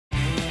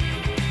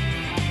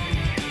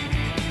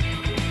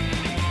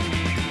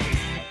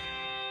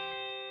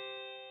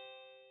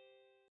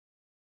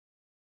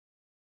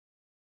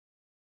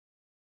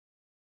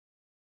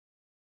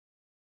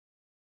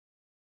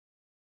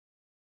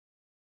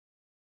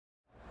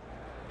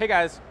Hey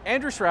guys,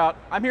 Andrew Shrout.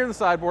 I'm here in the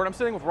sideboard. I'm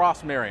sitting with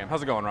Ross Merriam.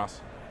 How's it going, Ross?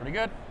 Pretty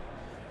good.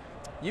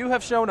 You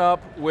have shown up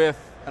with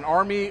an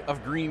army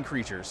of green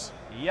creatures.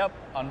 Yep.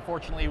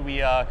 Unfortunately,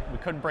 we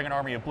couldn't bring an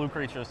army of blue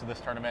creatures to this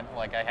tournament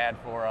like I had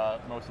for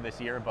most of this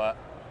year, but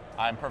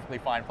I'm perfectly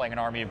fine playing an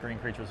army of green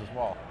creatures as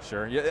well.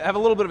 Sure. You have a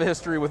little bit of a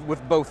history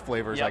with both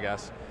flavors, Yep. I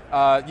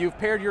guess. You've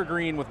paired your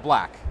green with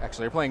black,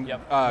 actually. You're playing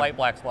Light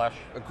black splash.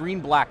 a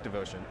green-black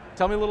devotion.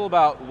 Tell me a little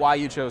about why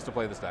you chose to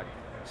play this deck.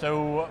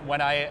 So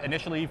when I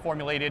initially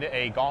formulated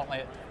a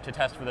gauntlet to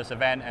test for this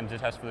event and to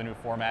test for the new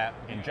format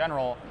in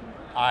general,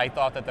 I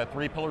thought that the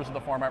three pillars of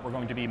the format were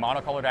going to be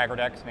monocolored aggro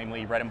decks,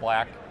 namely red and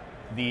black,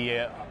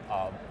 the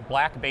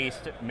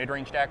black-based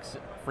mid-range decks,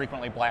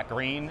 frequently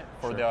black-green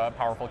for the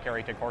powerful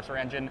carry to Corsair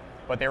engine,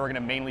 but they were going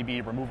to mainly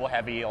be removal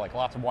heavy, like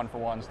lots of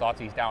one-for-ones,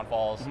 Thoughtseize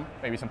downfalls,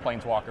 maybe some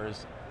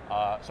planeswalkers,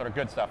 sort of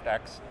good stuff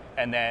decks,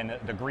 and then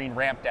the green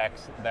ramp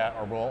decks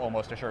that will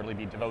almost assuredly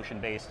be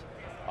devotion-based,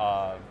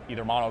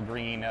 either mono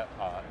green,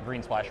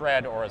 green splash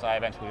red, or as I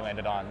eventually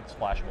landed on,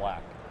 splash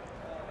black.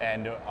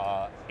 And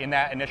in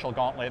that initial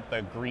gauntlet,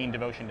 the green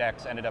devotion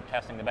decks ended up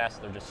testing the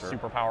best. They're just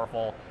super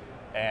powerful.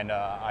 And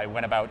I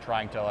went about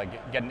trying to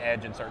get an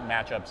edge in certain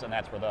matchups, and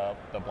that's where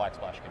the black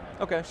splash came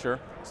in. Okay, sure.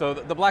 So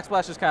the black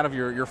splash is kind of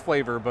your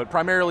flavor, but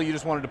primarily you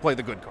just wanted to play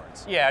the good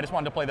cards. Yeah, I just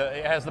wanted to play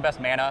it has the best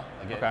mana.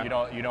 Okay.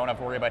 You don't have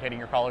to worry about hitting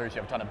your colors.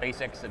 You have a ton of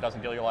basics. It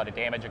doesn't deal you a lot of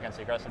damage against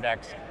the aggressive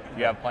decks.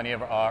 You have plenty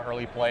of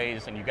early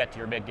plays, and you get to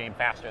your mid game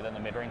faster than the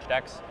mid range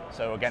decks.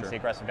 So against the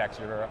aggressive decks,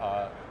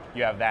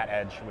 you have that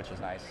edge, which is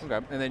nice.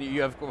 Okay, and then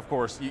you have, of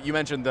course, you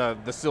mentioned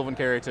the Sylvan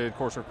Carry to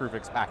Corsair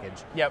Prefix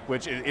package. Yep.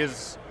 Which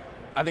is,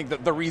 I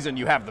think, the reason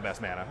you have the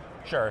best mana.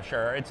 Sure.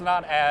 It's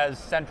not as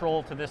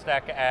central to this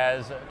deck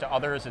as to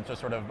others. It's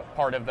just sort of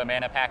part of the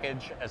mana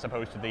package as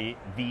opposed to the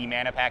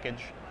mana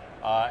package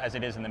as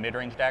it is in the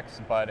mid-range decks,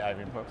 but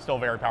still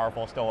very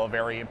powerful, still a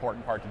very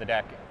important part to the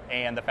deck.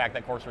 And the fact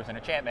that Corsair is an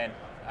enchantment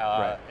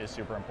is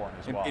super important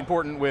as well.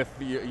 Important with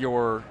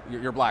your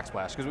black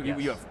splash, because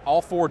you have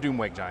all four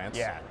Doomwake Giants.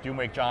 Yeah,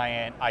 Doomwake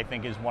Giant I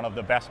think is one of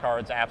the best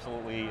cards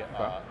absolutely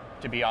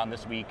to be on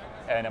this week,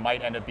 and it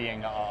might end up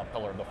being a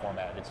pillar of the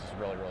format. It's just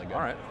really, really good.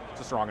 All right, it's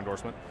a strong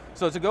endorsement.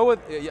 So to go with,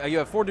 you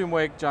have four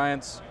Doomwake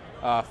Giants,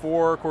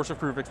 four Corsair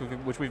Prefix,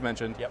 which we've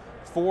mentioned,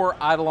 four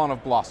Eidolon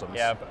of Blossoms.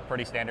 Yeah,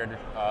 pretty standard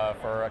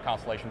for a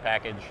Constellation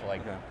package.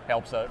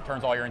 Helps,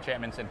 turns all your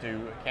enchantments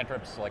into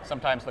cantrips.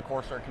 Sometimes the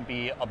Corsair can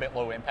be a bit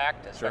low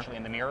impact, especially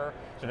in the mirror.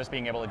 So just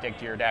being able to dig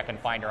to your deck and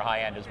find your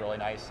high end is really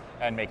nice,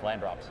 and make land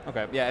drops.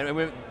 Okay, yeah,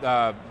 and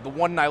the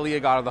one Nylea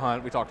God of the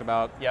Hunt we talked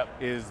about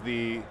is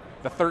the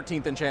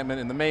 13th enchantment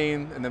in the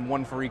main, and then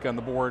one Farika on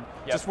the board,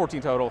 just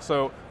 14 total.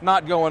 So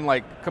not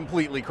going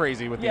completely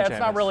crazy with the enchantments.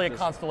 Yeah, it's not really a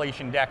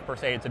Constellation deck per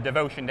se. It's a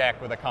Devotion deck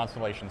with a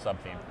Constellation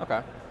sub-theme.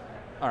 Okay.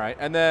 All right,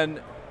 and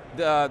then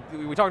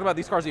we talked about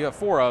these cards that you have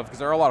four of, because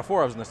there are a lot of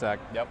four ofs in this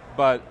deck. Yep.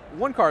 But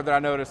one card that I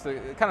noticed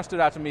that kind of stood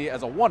out to me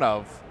as a one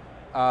of,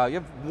 you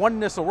have one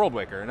Nissa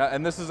Worldwaker,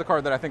 and this is a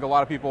card that I think a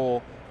lot of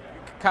people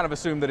kind of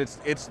assume that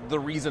it's the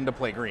reason to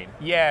play green.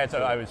 Yeah, it's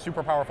a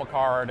super powerful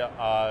card.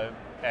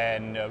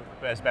 And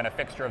has been a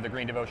fixture of the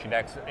green devotion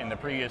decks in the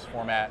previous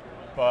format.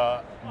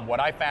 But what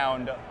I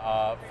found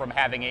from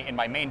having it in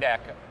my main deck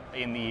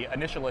in the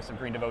initial list of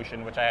green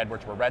devotion, which I had,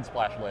 which were red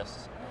splash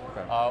lists,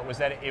 was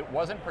that it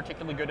wasn't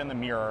particularly good in the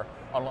mirror.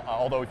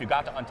 Although if you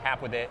got to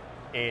untap with it,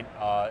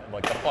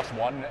 like the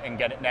 +1 and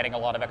netting a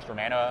lot of extra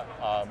mana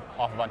off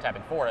of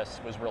untapping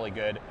forests was really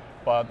good.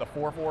 But the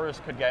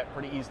 4/4s could get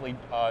pretty easily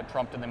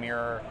trumped in the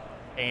mirror.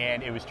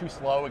 And it was too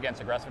slow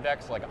against aggressive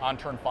decks. On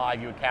turn 5,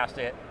 you would cast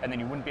it, and then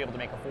you wouldn't be able to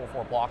make a full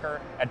 4 blocker.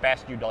 At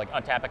best, you'd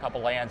untap a couple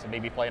lands and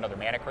maybe play another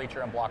mana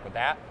creature and block with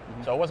that.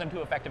 So it wasn't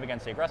too effective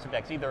against the aggressive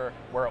decks either.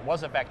 Where it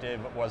was effective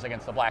was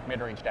against the black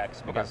mid-range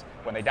decks, because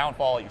when they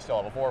downfall, you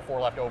still have a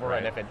 4/4 left over,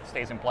 and if it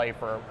stays in play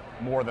for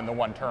more than the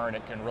one turn,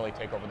 it can really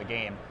take over the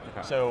game.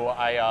 So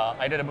I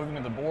ended up moving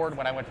to the board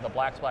when I went to the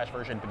black splash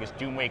version, because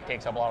Doomwake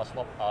takes up a lot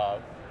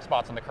of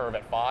spots on the curve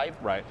at 5.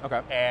 Right. Okay.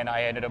 And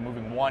I ended up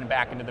moving one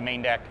back into the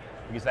main deck,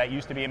 because that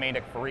used to be a main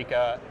deck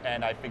Farika,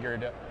 and I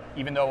figured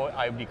even though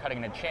I would be cutting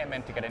an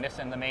enchantment to get a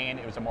Nissa in the main,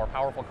 it was a more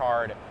powerful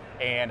card,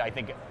 and I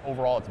think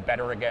overall it's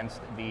better against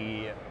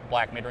the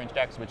black mid-range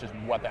decks, which is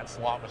what that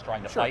slot was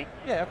trying to fight.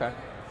 Yeah, okay.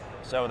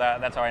 So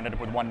that's how I ended up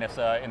with one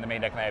Nissa in the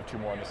main deck, and I have two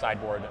more on the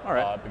sideboard,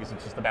 because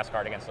it's just the best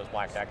card against those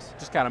black decks.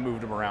 Just kind of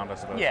moved them around, I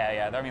suppose.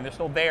 Yeah. I mean, they're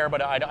still there,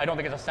 but I don't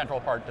think it's a central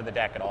part to the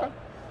deck at all.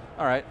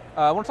 All right.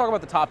 I want to talk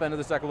about the top end of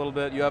this deck a little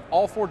bit. You have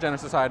all four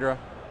Genesis Hydra.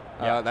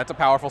 That's a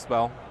powerful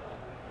spell.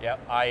 Yeah,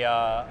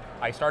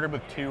 I started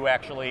with 2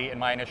 actually in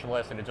my initial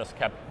list, and it just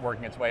kept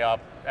working its way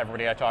up.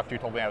 Everybody I talked to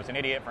told me I was an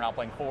idiot for not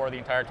playing 4 the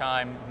entire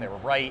time. They were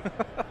right.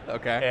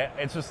 Okay.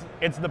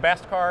 It's the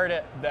best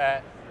card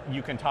that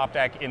you can top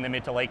deck in the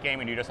mid to late game,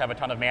 and you just have a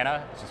ton of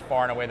mana. It's just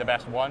far and away the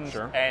best one.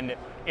 Sure. And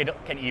it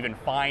can even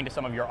find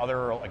some of your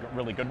other like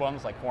really good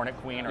ones, like Hornet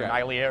Queen or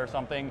Nylea or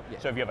something. Yeah.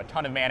 So if you have a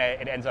ton of mana,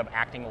 it ends up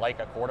acting like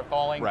a Court of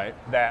Calling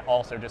that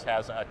also just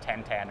has a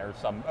 10/10 or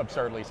some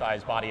absurdly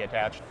sized body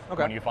attached.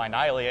 When you find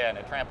Nylea and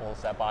it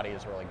tramples, that body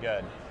is really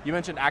good. You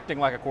mentioned acting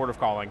like a Court of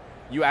Calling.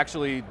 You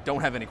actually don't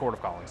have any Court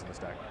of Callings in this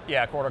deck.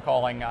 Yeah, Court of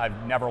Calling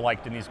I've never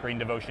liked in these Green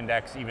Devotion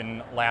decks.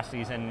 Even last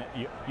season,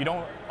 you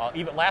don't.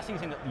 Even last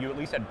season, you at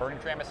least had Burning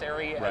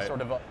Emissary as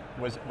sort of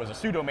was a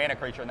pseudo mana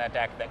creature in that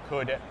deck that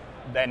could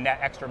then net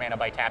extra mana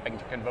by tapping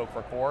to convoke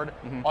for Chord.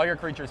 All your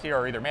creatures here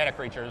are either mana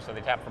creatures, so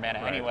they tap for mana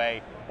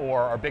anyway,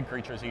 or are big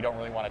creatures, so you don't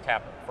really want to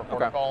tap for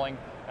Court of Calling.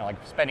 And like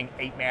spending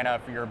 8 mana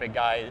for your big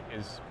guy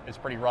is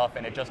pretty rough,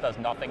 and it just does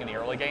nothing in the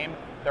early game.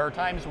 There are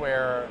times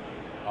where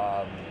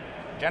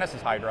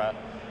Genesis Hydra,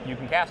 you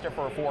can cast it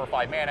for 4 or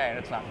 5 mana, and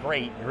it's not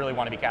great. You really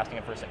want to be casting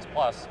it for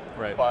 6+.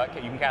 But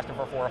you can cast it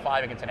for 4 or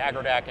 5 against an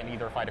aggro deck and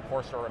either find a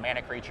Courser or a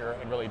mana creature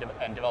and really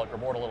develop your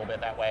board a little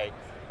bit that way.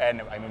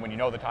 And I mean, when you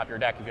know the top of your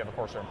deck, if you have a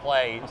Courser in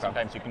play,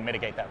 sometimes you can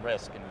mitigate that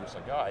risk, and you're just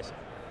like,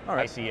 oh,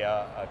 I see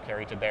a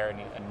carry to bear,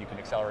 and you can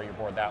accelerate your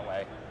board that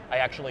way. I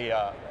actually,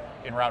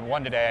 in round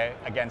 1 today,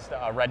 against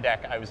a red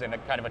deck, I was in a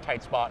kind of a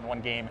tight spot in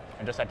one game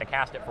and just had to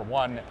cast it for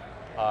 1.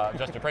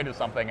 Just to trade with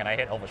something, and I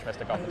hit Elvish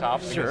Mystic off the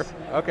top.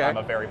 I'm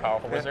a very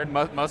powerful wizard.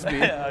 Must be.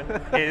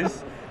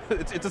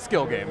 It's a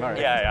skill game. All right.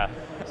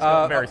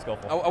 Yeah. Very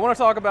skillful. I want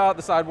to talk about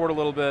the sideboard a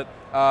little bit.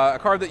 A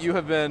card that you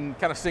have been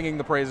kind of singing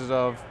the praises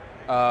of.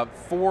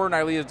 4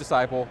 Nylea's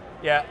Disciple.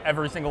 Yeah,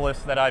 every single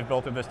list that I've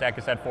built in this deck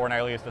has had 4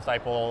 Nylea's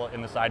Disciple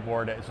in the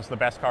sideboard. It's just the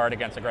best card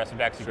against aggressive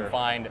decks you can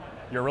find.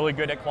 You're really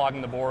good at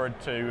clogging the board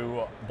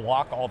to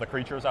block all the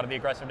creatures out of the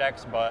aggressive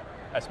decks, but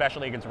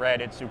especially against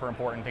red, it's super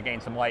important to gain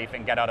some life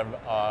and get out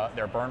of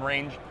their burn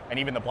range. And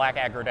even the black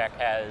aggro deck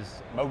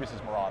has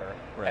Mogus's Marauder,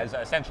 has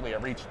essentially a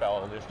reach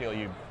spell to deal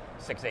you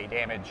 6-8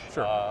 damage,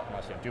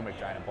 unless you have Doomwig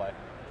Giant in play.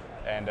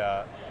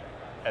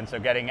 And so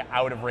getting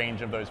out of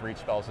range of those reach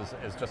spells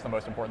is just the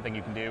most important thing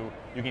you can do.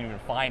 You can even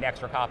find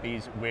extra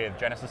copies with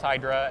Genesis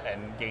Hydra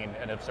and gain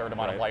an absurd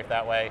amount of life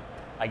that way.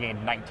 I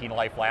gained 19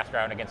 life last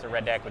round against a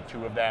red deck with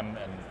 2 of them,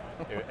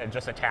 and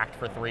just attacked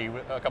for 3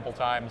 a couple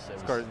times.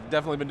 This card's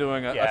definitely been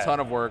doing a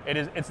ton of work.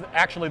 It's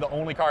actually the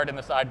only card in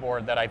the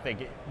sideboard that I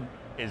think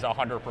is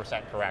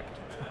 100% correct.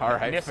 All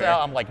right, Nissa,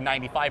 I'm like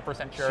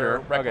 95% sure.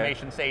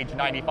 Reclamation Sage,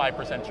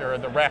 95% sure.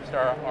 The rest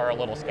are a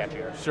little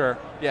sketchier. Sure.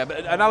 Yeah,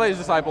 but Nylea's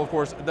Disciple, of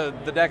course, the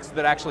decks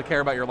that actually care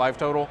about your life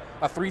total,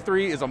 a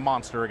 3/3 is a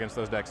monster against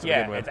those decks to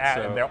begin with.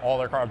 All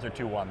their cards are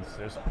 2/1s.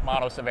 There's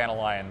Mono Savannah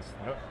Lions,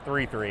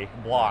 3/3,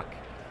 block.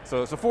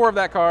 So 4 of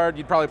that card,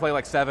 you'd probably play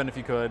like 7 if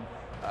you could.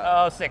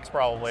 6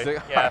 probably.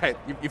 6? Yeah. All right,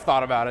 you've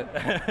thought about it.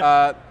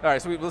 All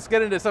right, so let's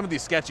get into some of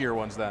these sketchier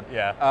ones then.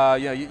 Yeah.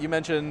 You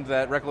mentioned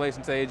that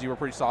Reclamation Sage you were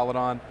pretty solid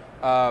on.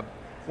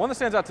 One that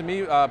stands out to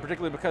me,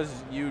 particularly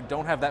because you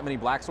don't have that many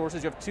black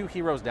sources, you have 2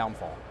 Heroes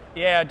Downfall.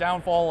 Yeah,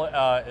 Downfall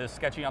is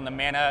sketchy on the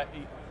mana.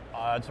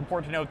 It's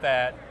important to note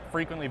that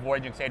frequently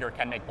Voyaging Satyr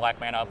can make black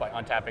mana by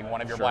untapping one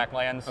of your black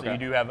lands, so you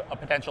do have a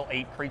potential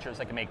 8 creatures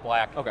that can make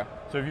black.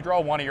 So if you draw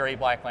one of your 8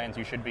 black lands,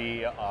 you should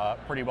be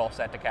pretty well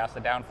set to cast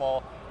the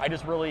Downfall. I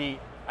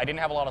didn't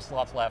have a lot of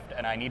slots left,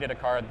 and I needed a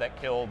card that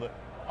killed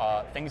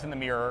things in the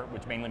mirror,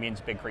 which mainly means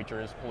big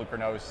creatures,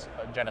 Pelucranos,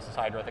 Genesis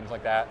Hydra, things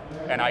like that.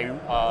 And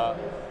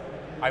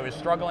I was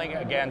struggling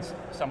against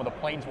some of the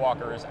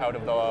Planeswalkers out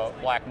of the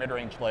black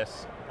mid-range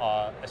lists,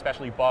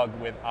 especially Bug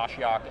with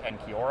Ashiok and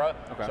Kiora.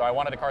 So I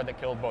wanted a card that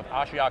killed both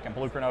Ashiok and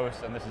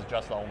Pelucranos, and this is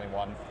just the only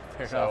one.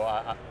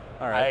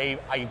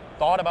 I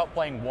thought about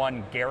playing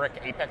 1 Garruk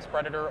Apex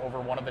Predator over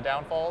one of the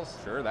Downfalls.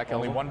 Sure, that kills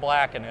only 1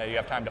 black, and you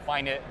have time to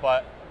find it,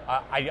 but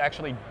I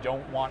actually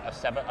don't want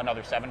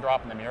another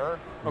 7-drop in the mirror,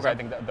 because I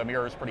think the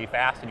mirror is pretty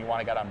fast and you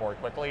want to get on board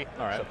quickly.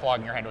 So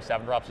clogging your hand with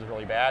 7-drops is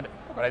really bad.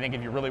 But I think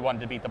if you really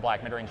wanted to beat the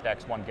black mid-range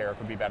decks, 1 Garruk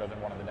would be better than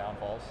one of the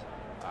Downfalls.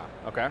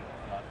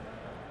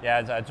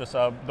 Yeah, it's just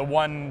the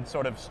one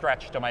sort of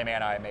stretch to my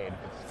mana I made.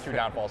 It's 2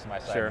 Downfalls in my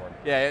sideboard.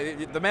 Yeah,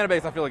 the mana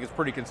base I feel like is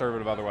pretty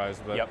conservative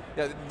otherwise, but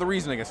yeah, the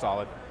reasoning is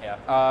solid.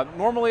 Yeah.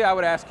 Normally I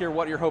would ask here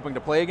what you're hoping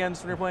to play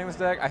against when you're playing this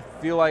deck. I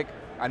feel like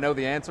I know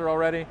the answer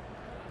already.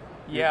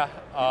 Yeah.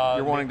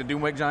 You're wanting to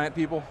Doomwig Giant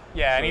people?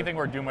 Yeah, anything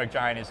where Doomwig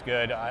Giant is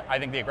good. I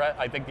think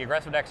the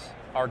aggressive decks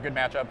are good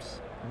matchups,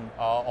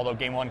 although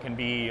game 1 can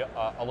be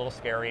a little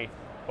scary.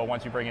 But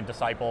once you bring in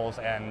Disciples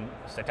and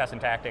Setessan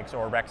Tactics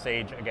or Rex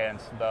Sage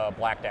against the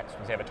black decks,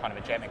 because they have a ton of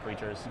enchantment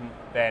creatures,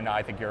 then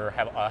I think you're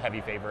a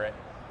heavy favorite.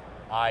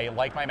 I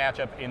like my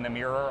matchup in the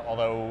mirror,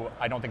 although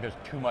I don't think there's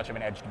too much of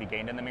an edge to be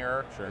gained in the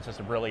mirror. It's just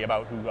really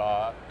about who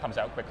comes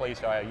out quickly,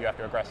 so you have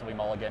to aggressively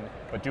mulligan.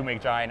 But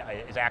Doomwig Giant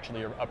is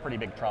actually a pretty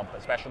big trump,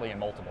 especially in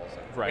multiples.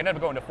 We ended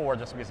up going to 4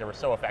 just because they were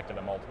so effective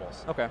in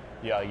multiples.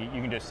 Yeah, you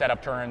can just set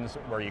up turns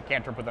where you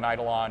cantrip with an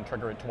Eidolon,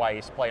 trigger it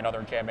twice, play another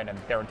enchantment, and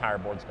their entire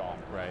board's gone.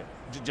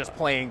 Just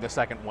playing the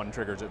second one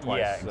triggers it twice.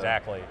 Yeah,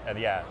 exactly.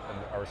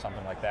 Or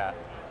something like that.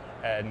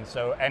 And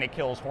it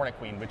kills Hornet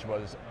Queen, which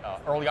was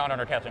early on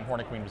under casting.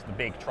 Hornet Queen was the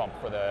big trump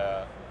for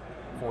the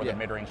for the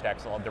mid-range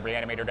decks. The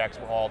Reanimator decks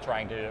were all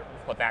trying to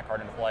put that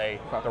card into play.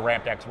 The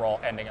ramp decks were all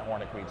ending at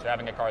Hornet Queen. So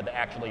having a card that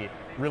actually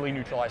really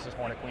neutralizes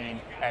Hornet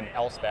Queen and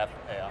Elspeth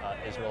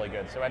is really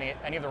good. So any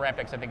of the ramp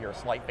decks I think are a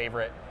slight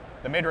favorite.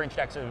 The mid-range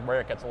decks is where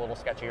it gets a little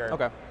sketchier.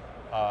 Okay.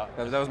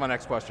 That was my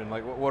next question.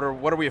 Like, what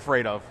are we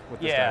afraid of with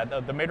this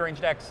deck? The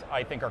mid-range decks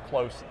I think are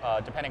close,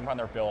 depending upon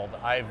their build.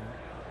 I've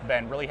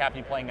been really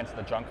happy playing against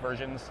the junk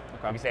versions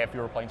because they have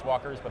fewer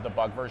planeswalkers, but the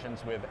bug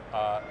versions with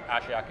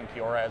Ashiok and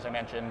Kiora, as I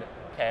mentioned,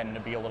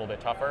 can be a little bit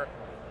tougher.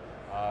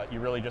 You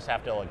really just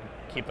have to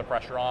keep the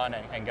pressure on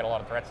and get a lot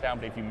of threats down,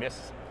 but if you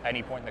miss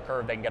any point in the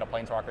curve, they can get a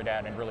planeswalker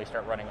down and really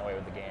start running away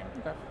with the game.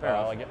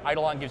 Okay.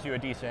 Eidolon gives you a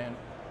decent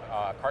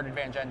card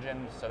advantage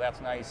engine, so that's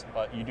nice,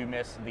 but you do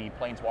miss the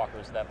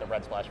planeswalkers that the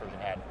Red Splash version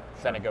had,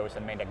 Xenagos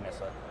and main deck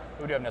Nissa.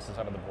 We do have Nissa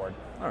out of the board.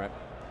 All right.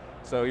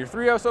 So you're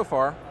 3-0 so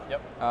far.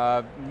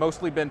 Yep.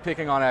 Mostly been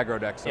picking on aggro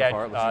decks so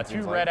far.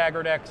 2 red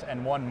aggro decks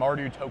and 1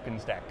 Mardu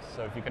tokens deck.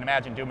 So if you can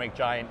imagine Doomwake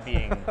Giant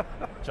being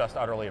just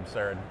utterly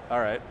absurd. All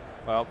right.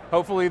 Well,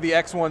 hopefully the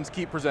X ones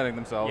keep presenting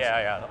themselves.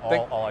 Yeah.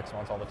 All X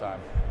ones all the time.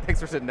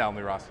 Thanks for sitting down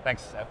with me, Ross.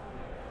 Thanks, Seth.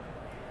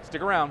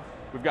 Stick around.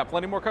 We've got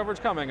plenty more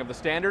coverage coming of the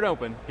Standard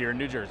Open here in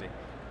New Jersey.